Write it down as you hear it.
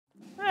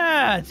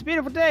Yeah, it's a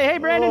beautiful day. Hey,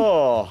 Brandon.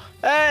 Oh,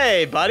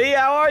 hey, buddy.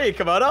 How are you,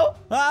 Komodo?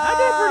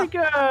 I did pretty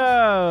good.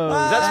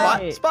 Is that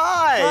Hey.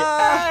 Spy?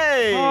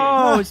 Hey.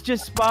 Oh, it's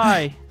just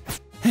Spy.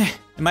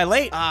 Am I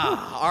late?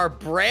 Our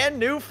brand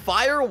new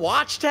fire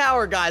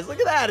watchtower, guys. Look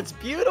at that. It's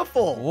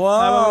beautiful.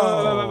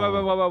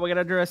 Whoa. We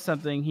gotta address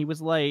something. He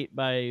was late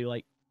by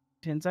like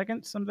 10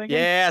 seconds, something.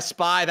 Yeah,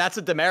 Spy. That's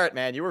a demerit,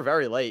 man. You were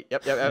very late.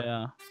 Yep.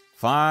 Yeah.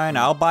 Fine,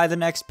 I'll buy the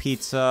next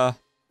pizza.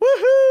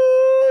 Woohoo!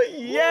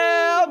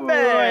 Yeah, Ooh,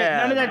 man.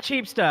 right. None of that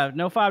cheap stuff.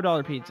 No $5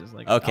 pizzas.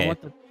 Like, Okay. I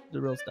want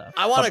the real stuff.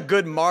 I want a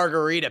good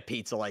margarita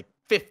pizza, like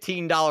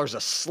 $15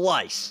 a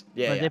slice.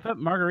 Yeah. But they put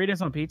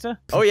margaritas on pizza?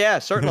 Oh yeah,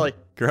 certainly.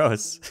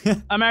 Gross.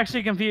 I'm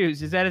actually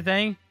confused. Is that a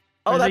thing?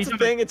 Oh, Or that's they a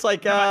thing. It's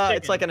like about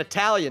it's like an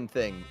Italian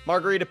thing.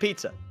 Margarita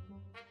pizza.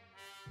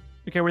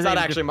 Okay, It's not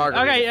actually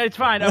margarita. Okay, it's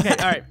fine. Okay,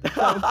 all right.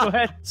 So, go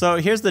ahead. So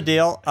here's the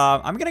deal.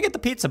 I'm gonna get the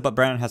pizza, but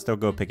Brandon has to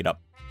go pick it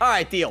up. All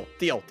right, deal.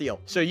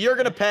 So you're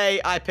gonna pay.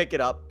 I pick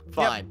it up.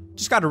 Fine. Yep.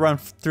 Just got to run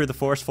through the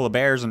forest full of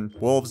bears and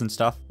wolves and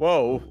stuff.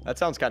 Whoa, that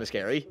sounds kind of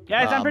scary.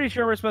 Guys, I'm pretty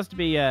sure we're supposed to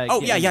be. Oh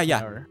getting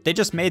yeah. power. They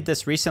just made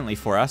this recently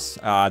for us.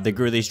 They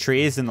grew these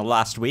trees in the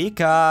last week.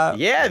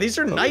 Yeah, these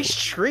are nice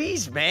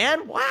trees,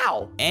 man.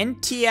 Wow.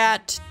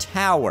 Entiat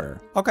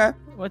Tower. Okay.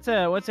 What's a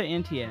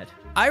Intiat?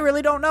 I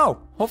really don't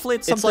know. Hopefully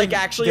it's something. It's like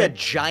actually good. a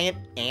giant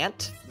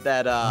ant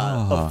that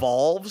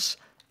evolves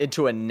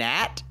into a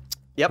gnat.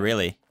 Yep.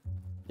 Really?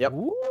 Yep.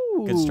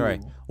 Ooh. Good story.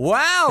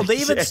 Wow, they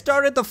even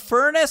started the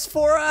furnace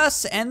for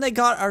us, and they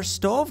got our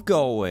stove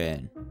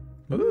going.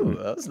 Ooh,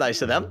 that was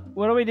nice of them.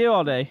 What do we do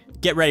all day?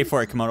 Get ready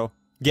for it, Komodo.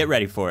 Get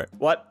ready for it.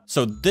 What?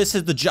 So this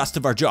is the gist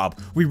of our job.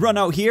 We run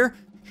out here,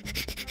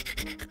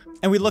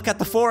 and we look at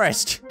the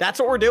forest. That's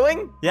what we're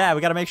doing? Yeah,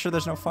 we gotta make sure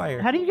there's no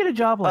fire. How do you get a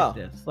job like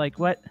this? Like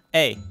what?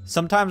 Hey,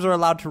 sometimes we're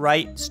allowed to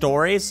write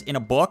stories in a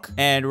book,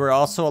 and we're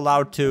also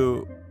allowed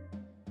to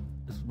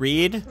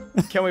read.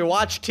 Can we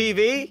watch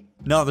TV?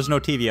 No, there's no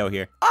TV out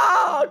here.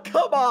 Oh,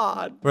 come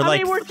on. We're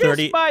like we're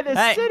 30. just by the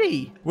Hey,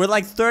 city. We're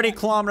like 30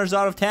 kilometers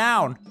out of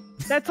town.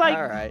 That's like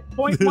All right.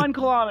 0.1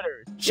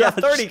 kilometers. Yeah,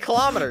 Josh. 30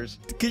 kilometers.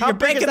 How You're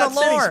big is breaking the that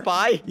city, lore.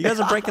 Spy? You guys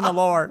are breaking the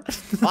lore.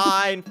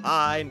 Fine.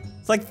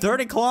 It's like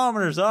 30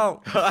 kilometers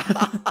out.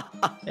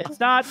 It's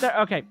not there.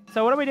 Okay,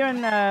 so what are we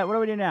doing? What do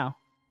we do now?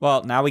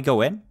 Well, now we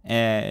go in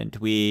and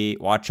we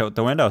watch out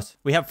the windows.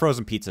 We have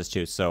frozen pizzas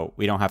too, so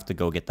we don't have to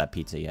go get that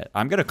pizza yet.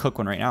 I'm gonna cook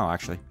one right now,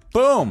 actually.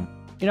 Boom.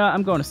 You know,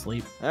 I'm going to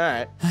sleep. All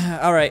right.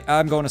 All right,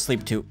 I'm going to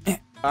sleep too. All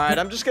right,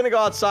 I'm just going to go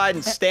outside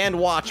and stand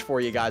watch for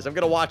you guys. I'm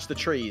going to watch the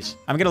trees.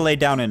 I'm gonna lay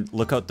down and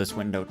look out this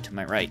window to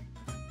my right.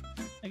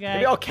 Okay.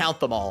 Maybe I'll count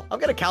them all. I'm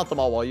going to count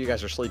them all while you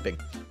guys are sleeping.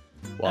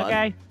 1,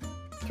 Okay.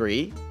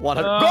 3,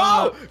 100.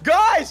 Go!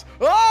 Guys!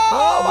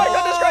 Oh, my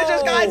goodness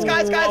gracious! Guys,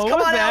 What come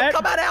was on that? out!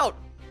 Come on out!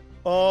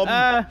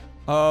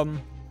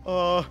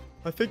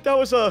 I think that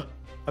was a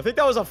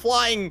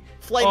flying,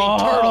 flaming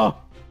turtle.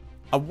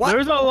 A what?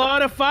 There's a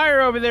lot of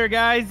fire over there,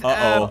 guys.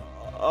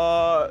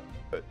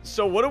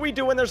 So what do we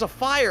do when there's a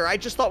fire? I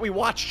just thought we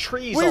watched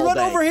trees We all run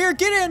day. over here.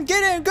 Get in,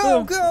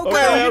 go.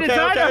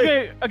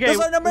 Okay. There's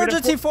an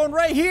emergency phone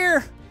right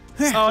here.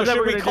 Oh, So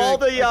should we call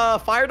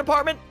the fire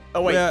department?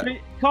 Oh, wait. Yeah.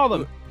 Call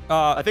them.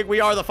 I think we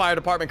are the fire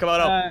department. Come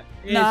on up.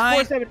 It's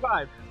 9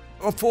 475.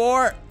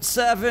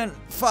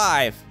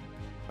 475.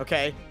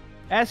 Okay.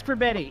 Ask for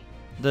Betty.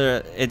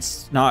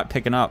 It's not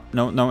picking up.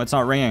 No, it's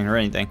not ringing or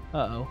anything.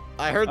 Uh-oh.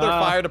 I heard their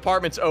fire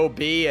department's OB,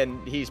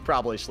 and he's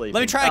probably sleeping.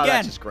 Let me try again.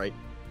 That's just great.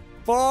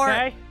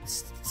 4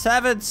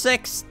 7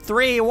 6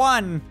 3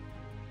 1.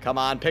 Come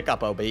on, pick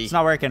up, OB. It's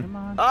not working. Come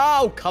on.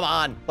 Oh, come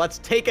on. Let's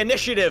take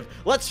initiative.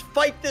 Let's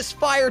fight this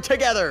fire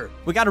together.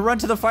 We got to run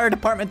to the fire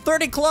department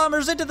 30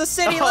 kilometers into the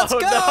city. Let's go.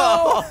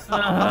 No.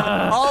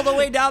 All the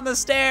way down the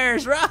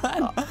stairs. Run.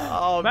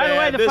 Oh, By the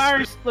way, man, the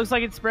fire looks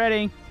like it's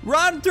spreading.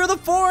 Run through the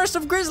forest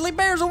of grizzly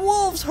bears and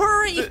wolves.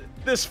 Hurry.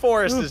 This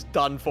forest is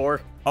done for.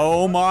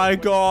 Oh my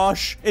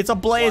gosh. It's a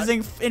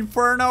blazing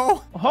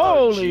inferno.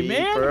 Holy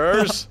man.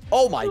 Jeepers.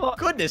 Oh my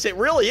goodness, it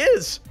really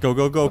is.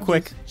 Go,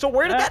 quick. So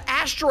where did that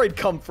asteroid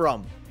come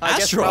from? I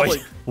guess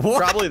Asteroid? What?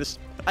 probably this.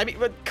 I mean,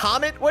 but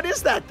comet? What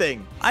is that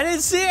thing? I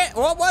didn't see it.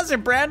 What was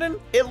it, Brandon?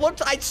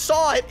 I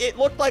saw it. It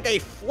looked like a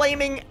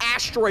flaming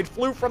asteroid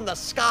flew from the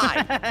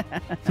sky.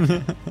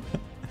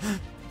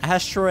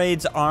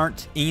 Asteroids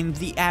aren't in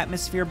the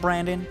atmosphere,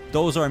 Brandon.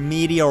 Those are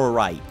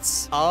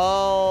meteorites.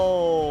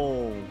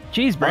 Oh.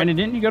 Jeez, Brandon,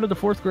 didn't you go to the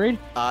 4th grade?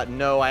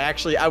 No,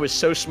 I was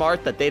so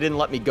smart that they didn't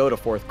let me go to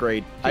 4th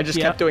grade. I just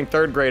kept doing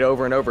 3rd grade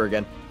over and over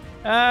again.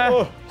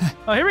 Oh,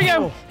 here we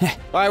go. All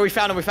right, we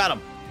found him. We got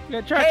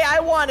trucks. Hey, I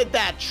wanted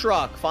that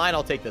truck. Fine,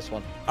 I'll take this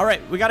one. All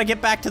right, we got to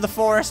get back to the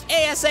forest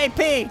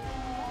ASAP.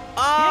 Oh,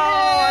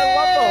 I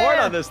love the horn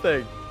on this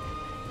thing.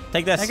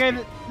 Take this. Okay,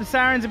 the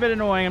siren's a bit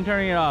annoying. I'm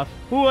turning it off.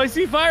 Ooh, I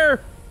see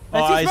fire.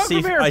 I see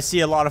smoke from here. I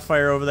see a lot of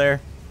fire over there.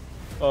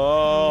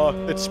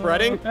 Oh, it's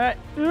spreading.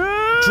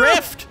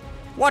 Drift.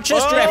 Watch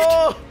this drift.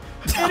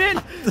 It did.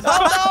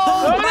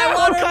 Oh, no! My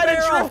What water kind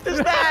barrel. of drift is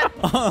that?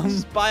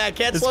 Spy, I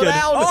can't slow good.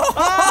 down. Oh!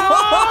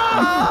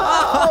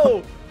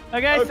 Oh!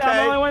 Okay, so I'm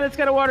the only one that's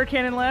got a water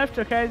cannon left.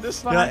 Okay,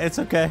 Yeah, it's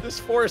okay. This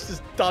forest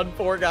is done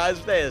for,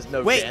 guys. There's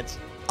no chance.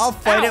 I'll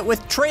fight it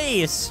with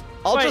trees.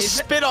 I'll just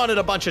spit on it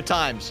a bunch of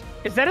times.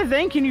 Is that a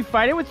thing? Can you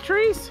fight it with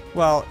trees?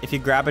 Well, if you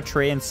grab a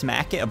tree and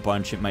smack it a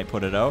bunch, it might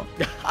put it out.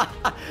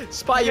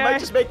 Spy, you might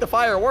just make the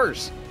fire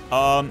worse.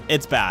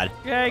 It's bad.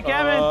 Okay,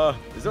 Kevin.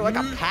 Is there like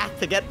a path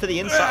to get to the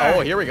inside? Oh,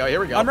 here we go.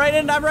 I'm right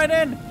in.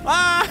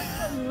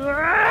 Ah!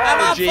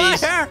 I'm on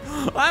fire.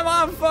 I'm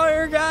on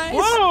fire, guys.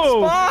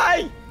 Whoa!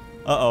 Spy!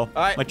 Uh-oh. All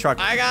right. My truck.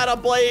 I got a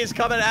blaze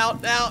coming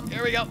out now.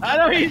 Here we go. I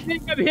don't even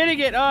think I'm hitting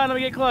it. Oh, let me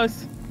get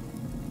close.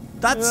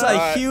 That's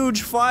a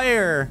huge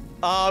fire.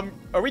 Are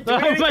we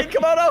doing anything,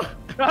 Komodo?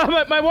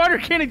 Oh, my water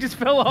cannon just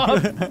fell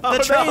off.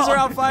 The trees are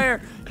on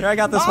fire. Here, I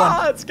got this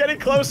one. It's getting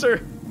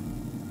closer.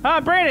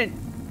 Brandon,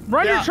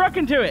 run your truck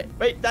into it.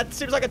 Wait, that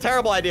seems like a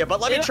terrible idea, but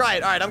let me try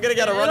it. All right, I'm going to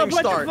get a running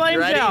start. You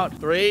ready? Out.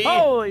 3.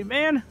 Holy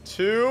man.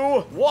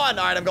 2, 1.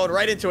 All right, I'm going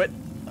right into it.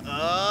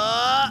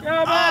 Oh,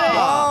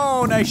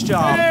 nice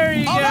job. There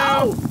you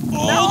go.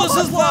 Oh, this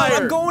is loud.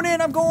 I'm going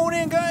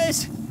in,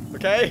 guys.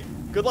 Okay.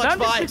 Good luck,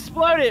 Spy. Just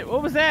exploded.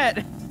 What was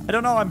that? I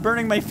don't know. I'm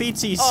burning my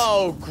feetsies.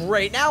 Oh,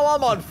 great. Now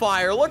I'm on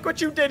fire. Look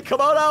what you did,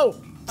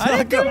 Komodo. I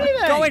didn't do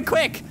anything. Go in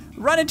quick.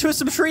 Run into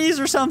some trees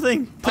or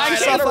something. Put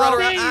yourself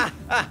out.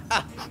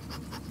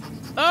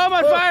 Oh,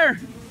 my fire.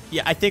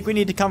 Yeah, I think we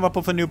need to come up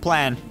with a new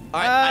plan. All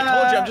right,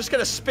 I told you. I'm just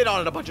going to spit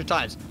on it a bunch of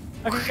times.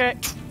 Okay.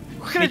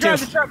 I'm going to drive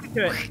the truck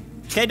into it.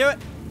 Okay, do it.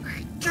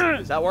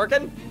 Is that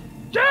working?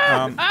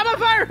 I'm on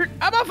fire.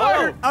 I'm on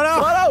fire. Oh,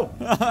 no.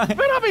 Komodo.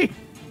 Spit on me.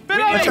 We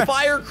need a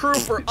fire crew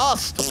for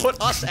us to put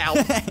us out.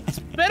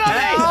 Spit on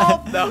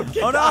me. No,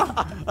 oh, no.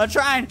 I'm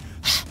trying.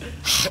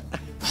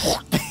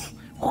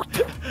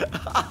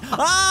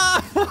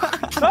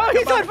 Oh,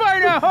 he's on fire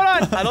now. Hold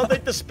on. I don't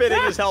think the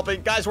spitting is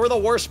helping. Guys, we're the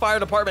worst fire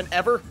department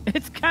ever.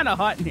 It's kind of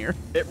hot in here.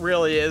 It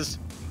really is.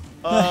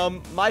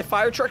 My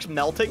fire truck's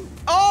melting.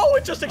 Oh,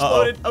 it just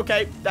exploded.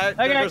 Okay, there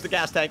goes the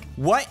gas tank.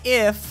 What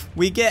if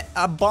we get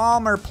a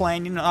bomber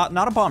plane, you know,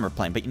 not a bomber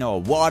plane, but, you know, a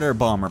water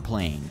bomber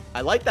plane?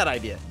 I like that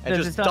idea. And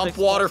Does just it dump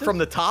water from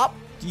the top?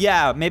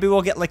 Yeah, maybe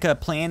we'll get like a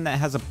plane that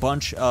has a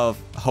bunch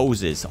of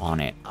hoses on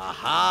it.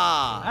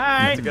 Aha. All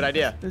right. That's a good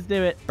idea. Let's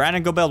do it.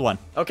 Brandon, go build one.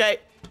 Okay.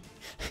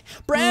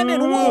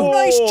 Brandon, whoa,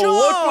 nice job!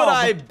 Look what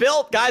I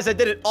built, guys. I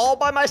did it all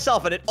by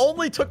myself, and it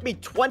only took me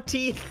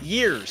 20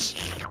 years.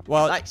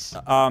 Well, nice.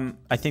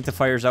 I think the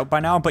fire's out by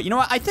now, but you know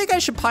what? I think I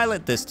should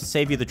pilot this to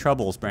save you the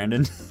troubles,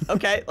 Brandon.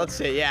 Okay, let's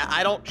see. Yeah,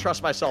 I don't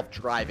trust myself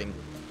driving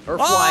or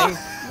flying.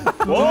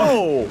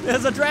 Whoa!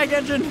 There's a drag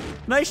engine.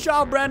 Nice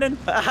job, Brandon.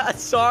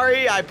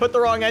 Sorry, I put the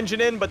wrong engine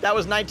in, but that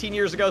was 19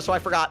 years ago, so I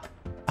forgot.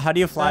 How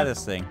do you fly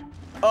this thing?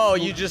 Oh,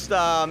 you just,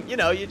 you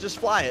know, you just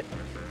fly it.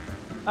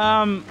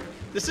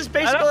 This is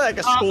basically like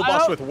a school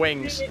bus with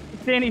wings. See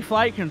any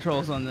flight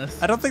controls on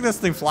this? I don't think this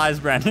thing flies,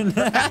 Brandon.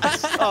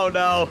 Oh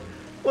no!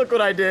 Look what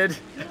I did.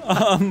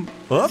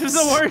 Whoops. This is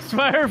the worst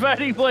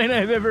firefighting plane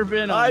I've ever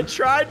been on. I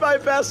tried my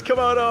best,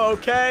 Komodo.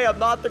 Okay, I'm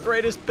not the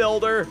greatest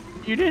builder.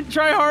 You didn't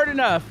try hard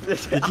enough.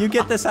 Did you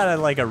get this at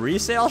like a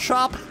resale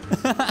shop?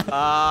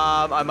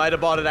 I might have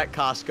bought it at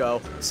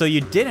Costco. So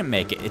you didn't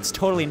make it. It's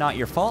totally not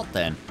your fault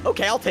then.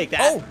 Okay, I'll take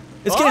that. Oh,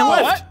 it's getting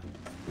lift. What?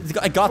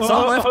 I got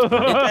some lift.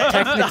 It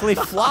technically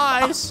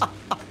flies.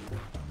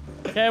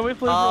 Okay, we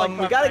flew for like 5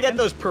 we gotta get seconds.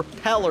 those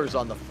propellers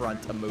on the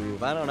front to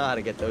move. I don't know how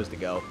to get those to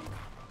go.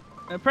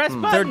 Press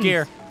buttons. Third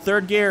gear.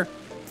 Third gear.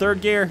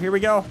 Third gear. Here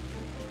we go.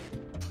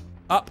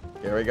 Up.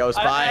 Here we go,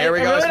 Spy. Here we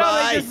go, I really Spy.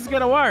 don't think this is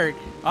gonna work.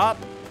 Up.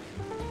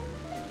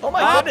 Oh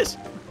my goodness.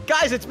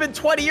 Guys, it's been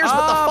 20 years,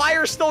 but the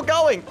fire's still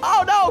going.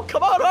 Oh no,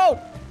 come on home.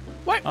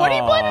 What are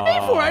you blaming me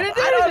for? I didn't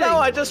do anything. I don't know.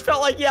 I just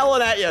felt like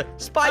yelling at you.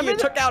 Spy, you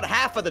took out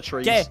half of the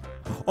trees. Okay.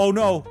 Oh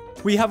no.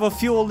 We have a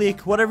fuel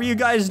leak. Whatever you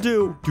guys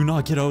do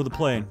not get out of the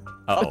plane.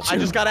 Uh-oh. I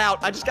just got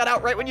out. I just got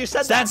out right when you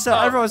said Stand that. still.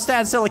 Everyone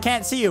stand still. I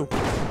can't see you.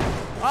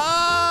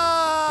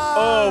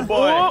 Oh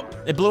boy. Oh.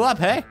 It blew up,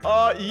 hey?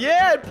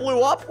 Yeah, it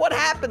blew up. What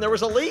happened? There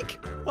was a leak?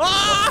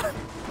 Ah!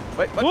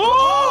 Wait, what? Whoa!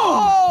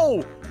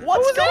 Oh!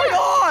 What's going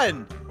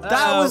on?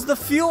 That was the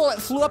fuel. It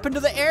flew up into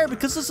the air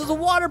because this is a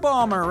water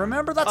bomber.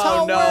 Remember? That's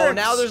how it works. Oh no,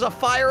 now there's a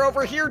fire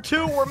over here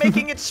too. We're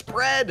making it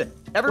spread.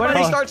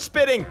 Everybody start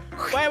spitting.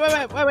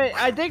 Wait.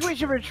 I think we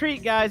should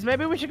retreat, guys.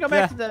 Maybe we should go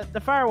back to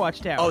the fire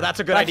watch tower. Oh, that's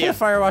a good Back to idea. the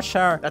Firewatch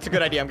Tower. That's a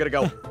good idea. I'm gonna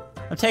go.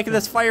 I'm taking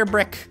this fire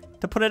brick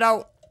to put it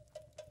out.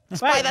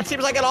 Spy, that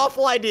seems like an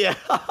awful idea.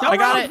 I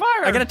got it.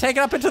 Fire. I gotta take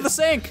it up into the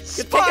sink.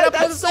 Spy, take it up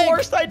that's into the sink.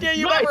 worst idea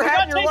you've ever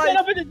had in your life. Take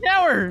that up in the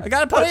tower. I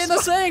gotta put it in the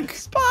sink.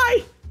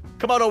 Spy!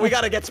 Come on, we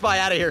gotta get Spy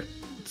out of here.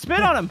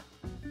 Spit on him.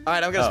 All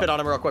right, I'm gonna spit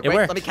on him real quick. It Wait,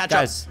 worked. let me catch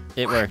Guys, up.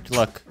 it worked.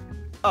 Look.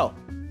 Oh.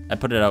 I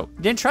put it out.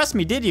 You didn't trust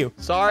me, did you?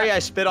 Sorry, I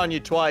spit on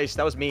you twice.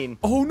 That was mean.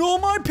 Oh no,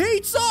 my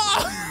pizza!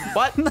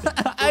 What?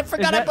 I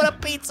forgot I put a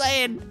pizza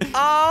in.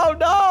 Oh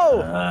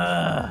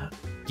no!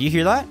 Do you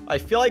hear that? I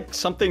feel like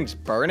something's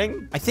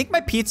burning. I think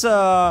my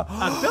pizza.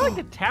 I feel like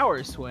the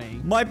tower's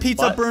swaying. My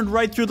pizza burned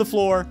right through the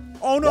floor.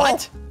 Oh no!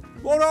 What?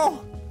 Oh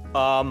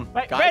no!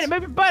 Wait, guys. Brandon,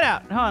 move your butt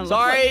out. Hold on.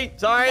 Sorry.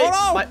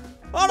 Oh no!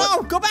 Oh no!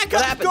 What? Go back What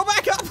up! happened? Go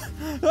back up!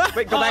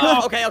 Wait, go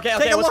back. Okay.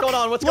 What's going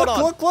on? What's going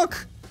on?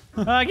 Look.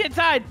 Get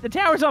inside. The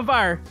tower's on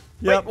fire.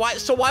 Yep.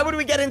 Wait, why would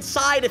we get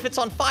inside if it's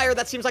on fire?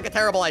 That seems like a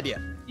terrible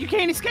idea. You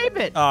can't escape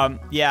it.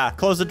 Yeah.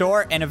 Close the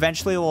door, and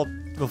eventually we'll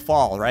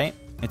fall. Right?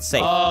 It's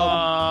safe.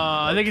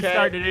 I think it's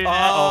starting to do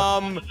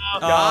that.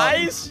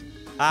 Guys,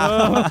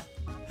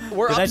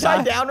 we're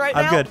upside down right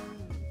now. I'm good.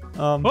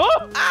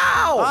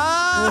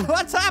 Ow!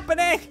 What's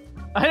happening?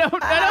 I don't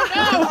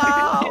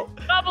know.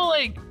 It's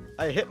bubbling.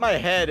 I hit my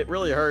head. It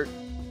really hurt.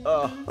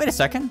 Wait a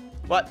second.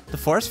 What? The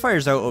forest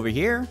fire's out over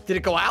here. Did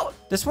it go out?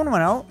 This one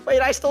went out. Wait,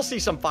 I still see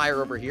some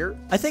fire over here.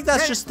 I think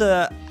that's just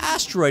the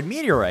asteroid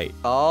meteorite.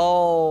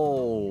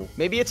 Oh,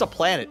 maybe it's a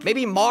planet.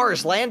 Maybe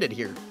Mars landed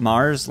here.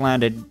 Mars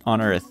landed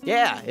on Earth.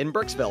 Yeah, in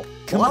Bricksville.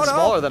 A Komodo. lot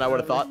smaller than I would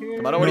have thought.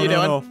 Komodo, what are you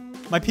doing? No.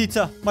 My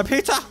pizza. My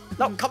pizza.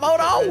 No,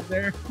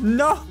 Komodo!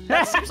 No.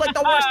 That seems like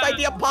the worst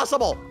idea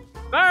possible.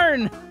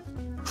 Burn.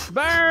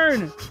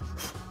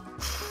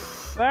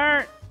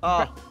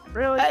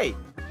 Really? Hey.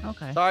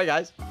 Okay. Sorry,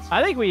 guys.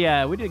 I think we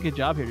did a good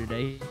job here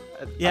today.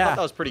 I thought that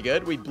was pretty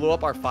good. We blew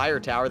up our fire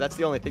tower. That's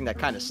the only thing that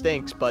kind of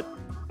stinks, but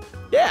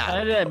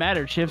yeah. It didn't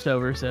matter. Shift's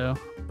over, so.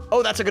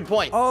 Oh, that's a good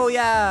point. Oh,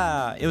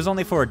 yeah. It was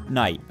only for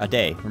a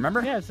day,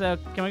 remember? Yeah, so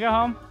can we go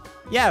home?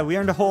 Yeah, we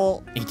earned a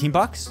whole 18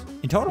 bucks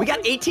in total. We got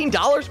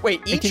 $18?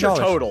 Wait, each $18. or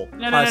total?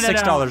 No.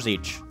 $6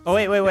 each. Oh,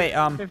 wait.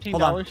 $15.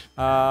 Hold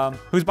on.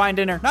 Who's buying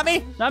dinner? Not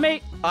me. Not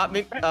me.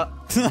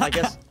 I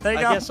guess. There you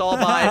go. I guess I'll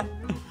buy it.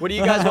 What do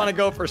you guys want to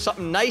go for?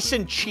 Something nice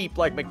and cheap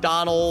like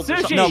McDonald's or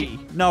Sushi.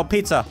 something? No,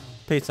 pizza.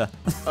 Pizza.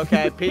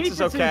 Okay, pizza's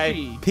okay.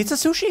 Sushi. Pizza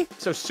sushi?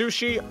 So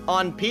sushi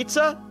on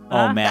pizza?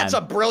 Oh, man. That's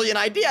a brilliant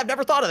idea. I've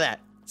never thought of that.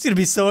 It's going to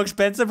be so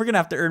expensive. We're going to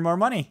have to earn more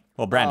money.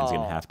 Well, Brandon's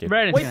going to have to.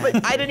 Wait,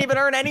 but I didn't even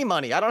earn any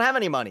money. I don't have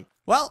any money.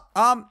 Well,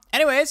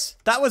 anyways,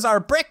 that was our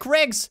Brick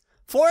Rigs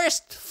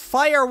Forest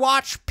Fire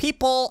Watch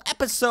People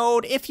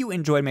episode. If you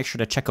enjoyed, make sure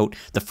to check out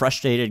the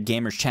Frustrated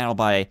Gamers channel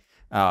by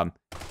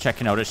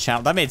checking out his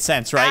channel. That made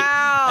sense, right?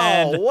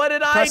 Ow, and what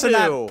did I pressing do?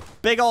 That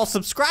big old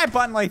subscribe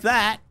button like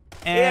that.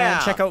 And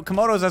check out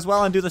Komodo's as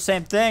well and do the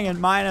same thing, and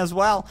mine as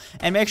well.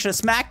 And make sure to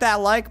smack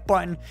that like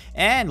button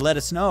and let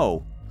us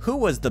know who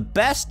was the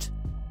best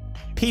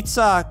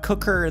pizza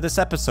cooker this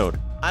episode.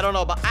 I don't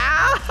know, but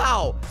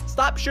ow!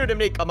 Stop shooting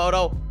me,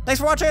 Komodo. Thanks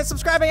for watching and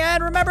subscribing,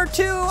 and remember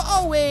to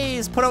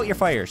always put out your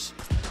fires.